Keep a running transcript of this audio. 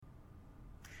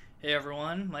Hey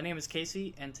everyone, my name is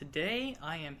Casey, and today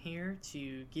I am here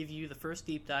to give you the first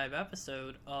deep dive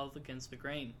episode of Against the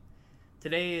Grain.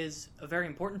 Today is a very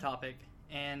important topic,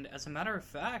 and as a matter of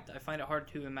fact, I find it hard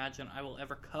to imagine I will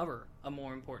ever cover a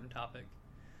more important topic.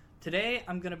 Today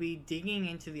I'm going to be digging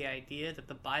into the idea that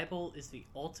the Bible is the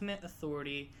ultimate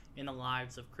authority in the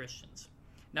lives of Christians.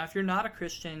 Now, if you're not a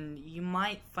Christian, you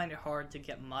might find it hard to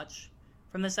get much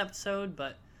from this episode,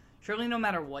 but surely no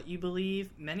matter what you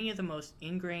believe, many of the most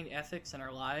ingrained ethics in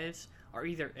our lives are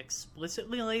either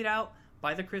explicitly laid out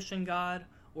by the Christian God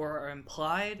or are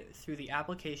implied through the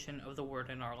application of the Word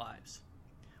in our lives.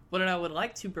 What I would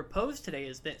like to propose today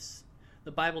is this. The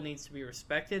Bible needs to be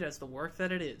respected as the work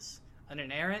that it is, an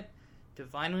inerrant,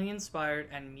 divinely inspired,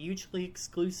 and mutually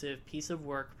exclusive piece of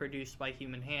work produced by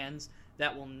human hands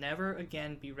that will never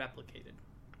again be replicated.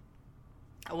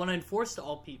 I want to enforce to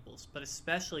all peoples, but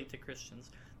especially to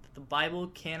Christians, that the Bible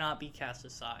cannot be cast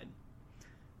aside.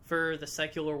 For the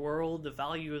secular world, the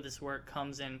value of this work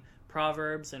comes in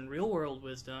proverbs and real-world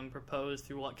wisdom proposed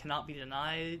through what cannot be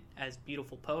denied as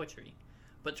beautiful poetry.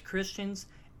 But to Christians,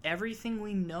 everything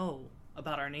we know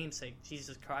about our namesake,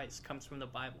 Jesus Christ, comes from the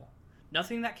Bible.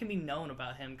 Nothing that can be known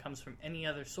about him comes from any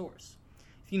other source.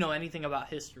 If you know anything about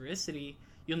historicity,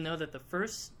 you'll know that the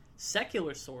first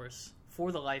secular source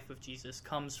for the life of Jesus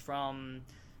comes from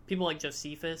people like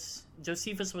Josephus.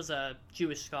 Josephus was a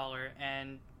Jewish scholar,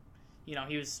 and he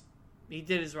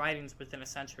did his writings within a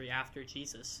century after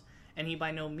Jesus, and he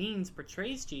by no means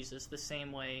portrays Jesus the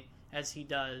same way as he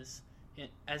is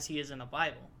in the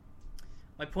Bible.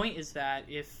 My point is that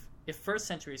if first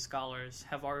century scholars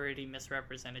have already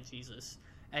misrepresented Jesus,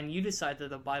 and you decide that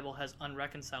the Bible has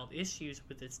unreconciled issues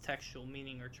with its textual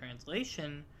meaning or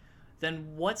translation, then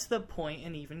what's the point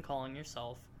in even calling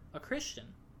yourself a Christian?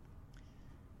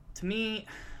 To me,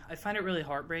 I find it really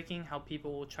heartbreaking how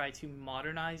people will try to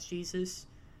modernize Jesus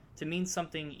to mean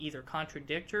something either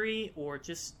contradictory or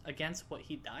just against what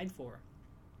he died for.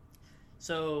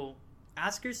 So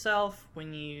ask yourself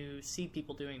when you see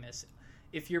people doing this,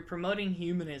 if you're promoting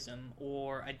humanism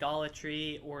or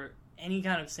idolatry or any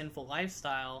kind of sinful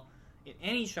lifestyle in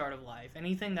any chart of life,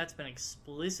 anything that's been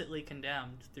explicitly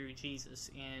condemned through Jesus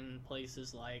in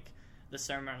places like the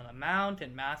Sermon on the Mount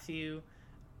and Matthew,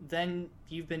 then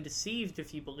you've been deceived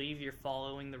if you believe you're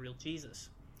following the real Jesus.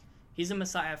 He's a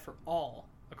Messiah for all,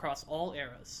 across all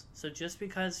eras. So just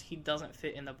because he doesn't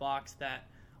fit in the box that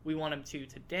we want him to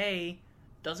today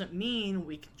doesn't mean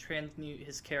we can transmute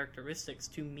his characteristics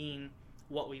to mean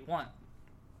what we want.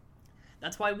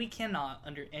 That's why we cannot,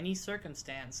 under any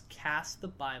circumstance, cast the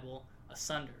Bible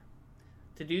asunder.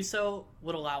 To do so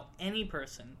would allow any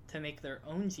person to make their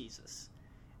own Jesus,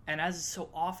 and as is so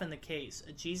often the case,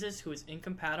 a Jesus who is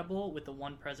incompatible with the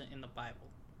one present in the Bible.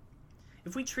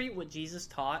 If we treat what Jesus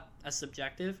taught as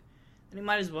subjective, then he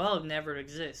might as well have never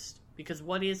existed, because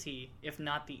what is he if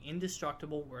not the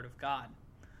indestructible Word of God?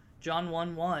 John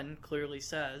 1:1 clearly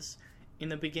says, "In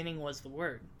the beginning was the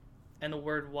Word, and the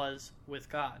Word was with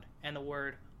God, and the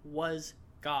Word was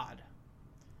God."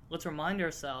 Let's remind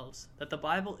ourselves that the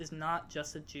Bible is not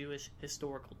just a Jewish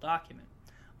historical document,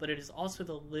 but it is also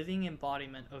the living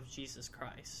embodiment of Jesus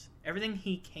Christ. Everything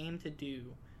he came to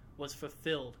do was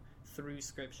fulfilled through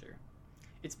Scripture.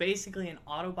 It's basically an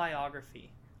autobiography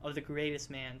of the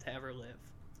greatest man to ever live.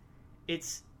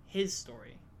 It's his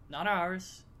story, not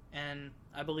ours, and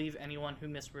I believe anyone who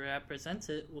misrepresents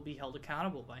it will be held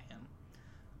accountable by him.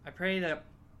 I pray that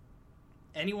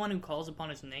anyone who calls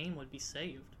upon his name would be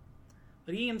saved.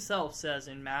 But he himself says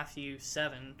in Matthew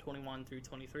 7:21 through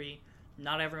 23,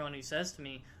 "Not everyone who says to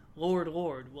me, 'Lord,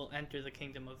 Lord,' will enter the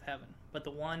kingdom of heaven, but the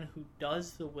one who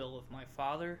does the will of my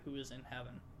Father who is in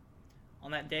heaven. On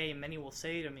that day many will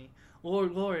say to me,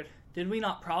 'Lord, Lord, did we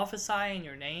not prophesy in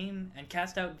your name, and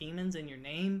cast out demons in your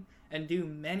name, and do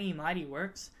many mighty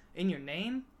works in your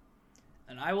name?'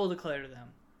 And I will declare to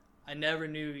them, 'I never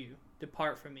knew you.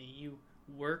 Depart from me, you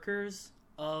workers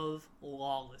of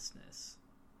lawlessness.'"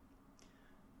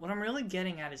 What I'm really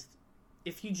getting at is,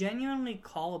 if you genuinely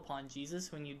call upon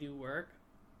Jesus when you do work,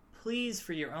 please,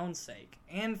 for your own sake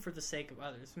and for the sake of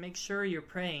others, make sure you're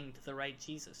praying to the right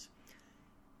Jesus.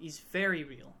 He's very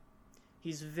real.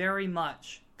 He's very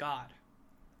much God.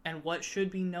 And what should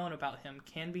be known about him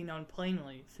can be known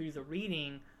plainly through the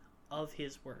reading of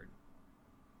his word.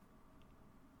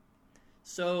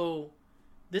 So,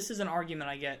 this is an argument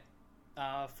I get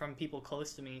from people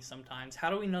close to me sometimes. How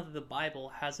do we know that the Bible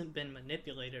hasn't been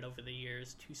manipulated over the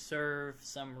years to serve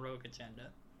some rogue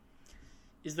agenda?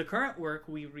 Is the current work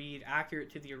we read accurate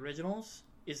to the originals?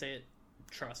 Is it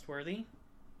trustworthy?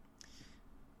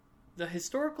 The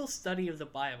historical study of the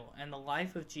Bible, and the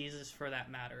life of Jesus for that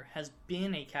matter, has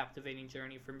been a captivating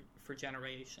journey for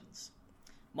generations.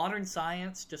 Modern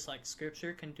science, just like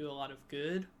Scripture, can do a lot of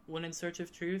good when in search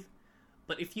of truth,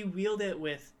 but if you wield it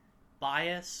with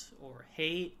bias or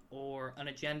hate or an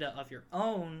agenda of your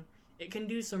own, it can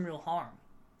do some real harm.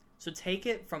 So take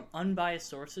it from unbiased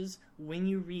sources when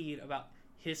you read about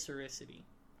historicity.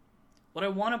 What I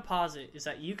want to posit is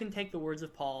that you can take the words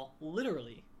of Paul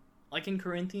literally, like in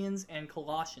Corinthians and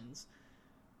Colossians,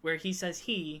 where he says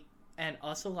he and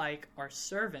us alike are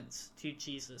servants to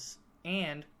Jesus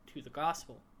and to the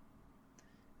gospel.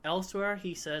 Elsewhere,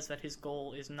 he says that his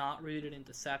goal is not rooted in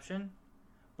deception,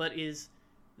 but is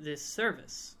this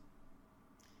service.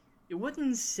 It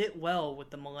wouldn't sit well with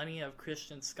the millennia of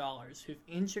Christian scholars who've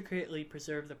intricately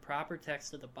preserved the proper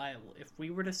text of the Bible if we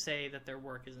were to say that their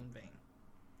work is in vain.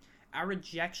 Our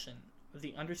rejection of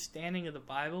the understanding of the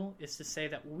Bible is to say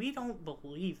that we don't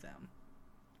believe them.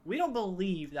 We don't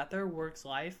believe that their work's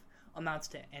life amounts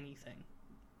to anything.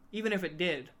 Even if it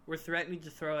did, we're threatening to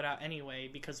throw it out anyway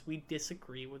because we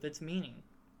disagree with its meaning.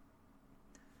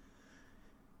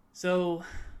 So,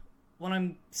 what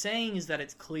I'm saying is that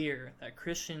it's clear that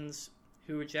Christians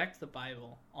who reject the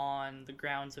Bible on the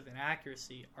grounds of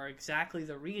inaccuracy are exactly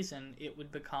the reason it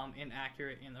would become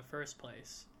inaccurate in the first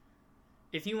place.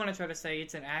 If you want to try to say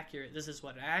it's inaccurate, this is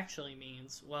what it actually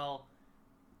means, well,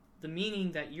 the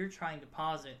meaning that you're trying to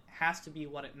posit has to be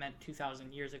what it meant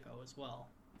 2,000 years ago as well.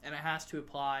 And it has to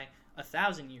apply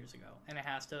 1,000 years ago, and it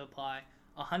has to apply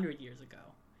 100 years ago.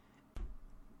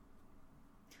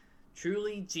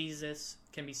 Truly, Jesus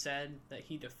can be said that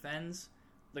he defends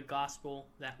the gospel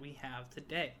that we have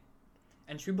today.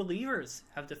 And true believers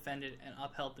have defended and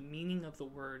upheld the meaning of the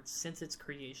word since its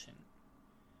creation.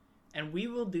 And we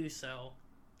will do so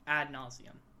ad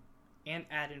nauseum and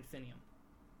ad infinitum.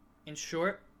 In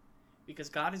short, because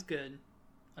God is good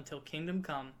until kingdom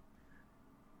come,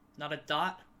 not a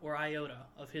dot or iota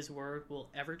of his word will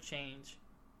ever change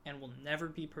and will never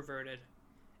be perverted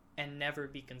and never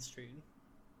be construed.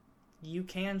 You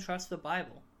can trust the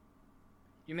Bible.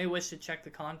 You may wish to check the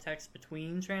context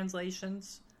between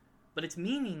translations, but its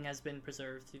meaning has been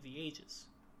preserved through the ages.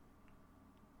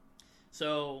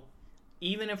 So,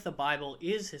 even if the Bible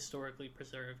is historically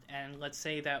preserved, and let's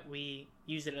say that we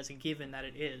use it as a given that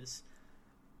it is,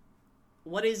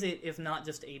 what is it if not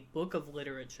just a book of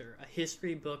literature, a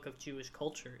history book of Jewish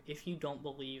culture, if you don't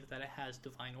believe that it has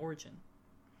divine origin?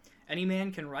 Any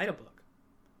man can write a book.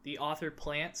 The author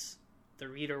plants, the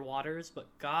reader waters, but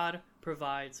God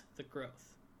provides the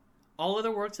growth. All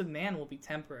other works of man will be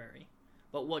temporary,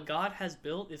 but what God has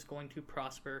built is going to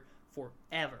prosper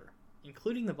forever,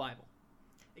 including the Bible.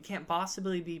 It can't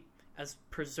possibly be as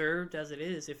preserved as it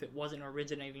is if it wasn't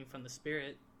originating from the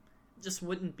Spirit. It just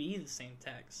wouldn't be the same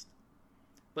text.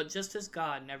 But just as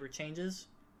God never changes,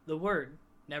 the Word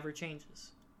never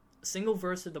changes. A single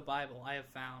verse of the Bible, I have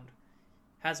found,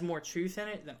 has more truth in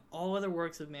it than all other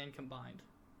works of man combined.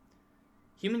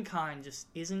 Humankind just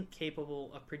isn't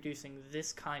capable of producing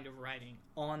this kind of writing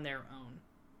on their own.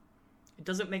 It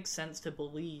doesn't make sense to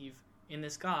believe in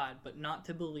this God, but not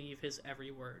to believe his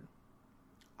every word.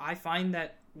 I find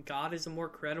that God is a more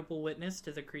credible witness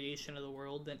to the creation of the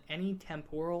world than any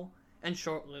temporal and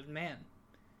short-lived man.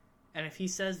 And if he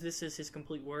says this is his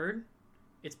complete word,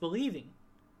 it's believing,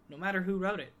 no matter who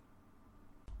wrote it.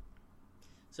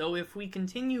 So if we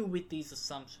continue with these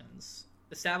assumptions,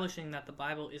 establishing that the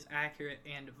Bible is accurate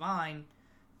and divine,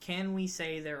 can we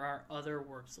say there are other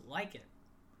works like it?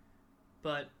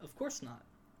 But of course not.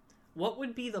 What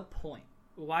would be the point?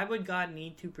 Why would God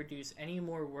need to produce any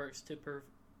more works to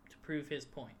prove his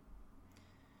point?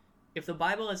 If the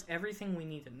Bible has everything we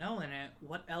need to know in it,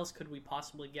 what else could we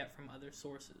possibly get from other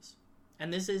sources?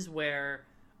 And this is where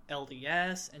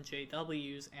LDS and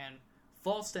JWs and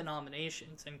false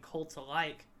denominations and cults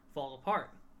alike fall apart.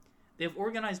 They have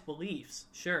organized beliefs,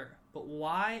 sure, but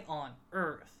why on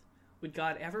earth would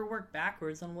God ever work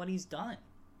backwards on what he's done?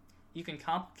 You can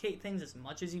complicate things as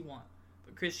much as you want,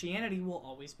 but Christianity will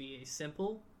always be a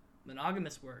simple,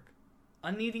 monogamous work,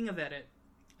 unneeding of edit,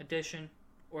 addition,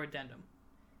 or addendum.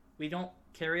 We don't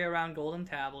carry around golden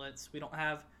tablets, we don't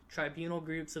have tribunal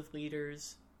groups of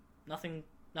leaders, nothing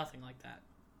like that.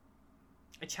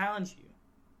 I challenge you,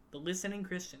 the listening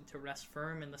Christian, to rest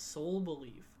firm in the sole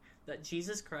belief that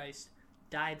Jesus Christ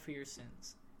died for your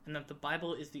sins, and that the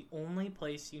Bible is the only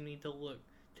place you need to look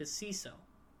to see so.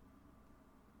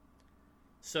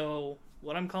 So,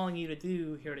 what I'm calling you to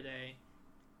do here today,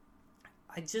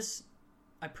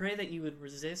 I pray that you would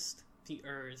resist the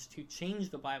urge to change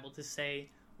the Bible to say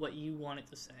what you want it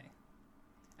to say,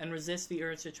 and resist the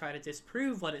urge to try to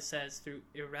disprove what it says through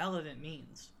irrelevant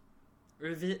means.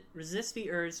 Resist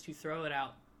the urge to throw it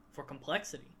out for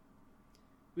complexity.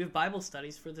 We have Bible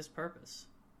studies for this purpose.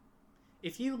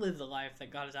 If you live the life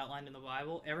that God has outlined in the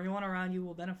Bible, everyone around you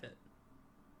will benefit.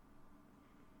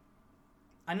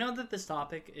 I know that this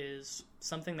topic is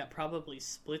something that probably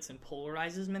splits and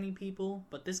polarizes many people,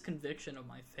 but this conviction of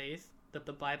my faith that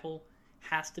the Bible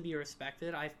has to be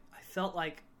respected, I felt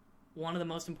like one of the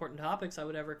most important topics I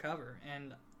would ever cover,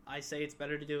 and I say it's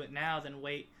better to do it now than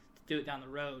wait to do it down the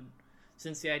road,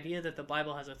 since the idea that the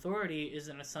Bible has authority is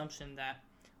an assumption that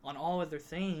on all other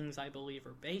things I believe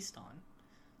are based on.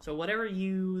 So whatever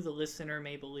you, the listener,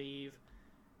 may believe,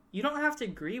 you don't have to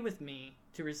agree with me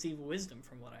to receive wisdom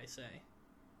from what I say.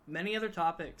 Many other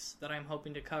topics that I'm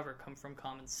hoping to cover come from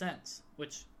common sense,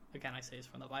 which, again, I say is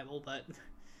from the Bible,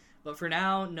 but for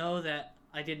now, know that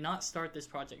I did not start this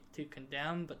project to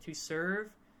condemn, but to serve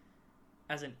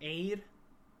as an aid,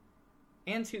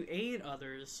 and to aid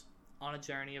others on a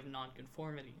journey of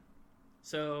nonconformity.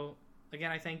 So, again,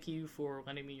 I thank you for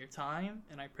lending me your time,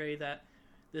 and I pray that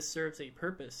this serves a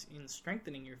purpose in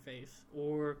strengthening your faith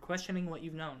or questioning what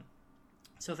you've known.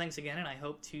 So thanks again, and I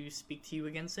hope to speak to you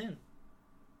again soon.